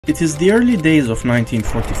It is the early days of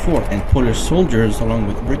 1944, and Polish soldiers, along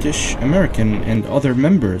with British, American, and other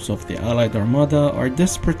members of the Allied Armada, are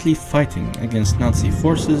desperately fighting against Nazi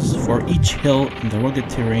forces for each hill in the rugged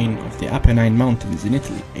terrain of the Apennine Mountains in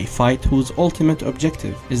Italy, a fight whose ultimate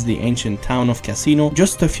objective is the ancient town of Cassino,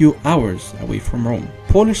 just a few hours away from Rome.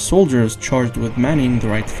 Polish soldiers charged with manning the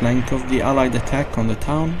right flank of the Allied attack on the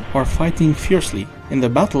town are fighting fiercely. In the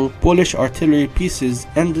battle, Polish artillery pieces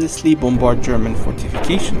endlessly bombard German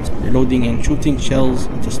fortifications, reloading and shooting shells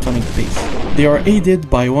at a stunning pace. They are aided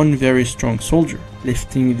by one very strong soldier,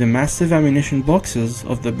 lifting the massive ammunition boxes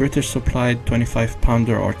of the British-supplied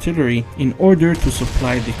 25-pounder artillery in order to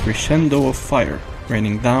supply the crescendo of fire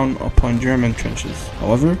raining down upon German trenches.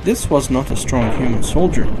 However, this was not a strong human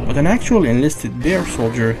soldier, but an actual enlisted bear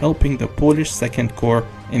soldier helping the Polish 2nd Corps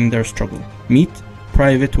in their struggle. Meet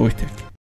Private Wojtek.